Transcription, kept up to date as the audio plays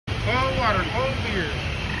beer.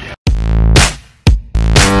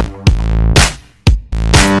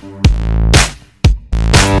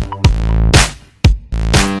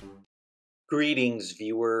 Greetings,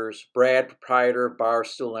 viewers. Brad, proprietor of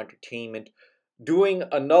Barstool Entertainment, doing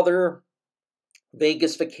another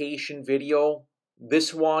Vegas vacation video.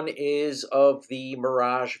 This one is of the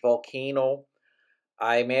Mirage Volcano.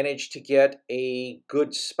 I managed to get a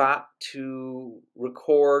good spot to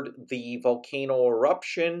record the volcano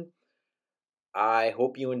eruption. I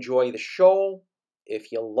hope you enjoy the show.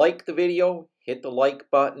 If you like the video, hit the like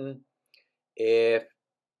button. If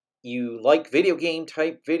you like video game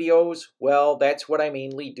type videos, well, that's what I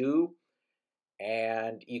mainly do.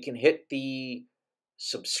 And you can hit the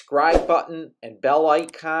subscribe button and bell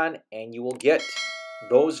icon, and you will get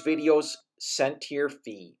those videos sent to your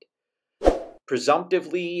feed.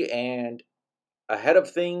 Presumptively and ahead of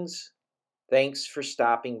things, thanks for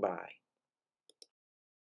stopping by.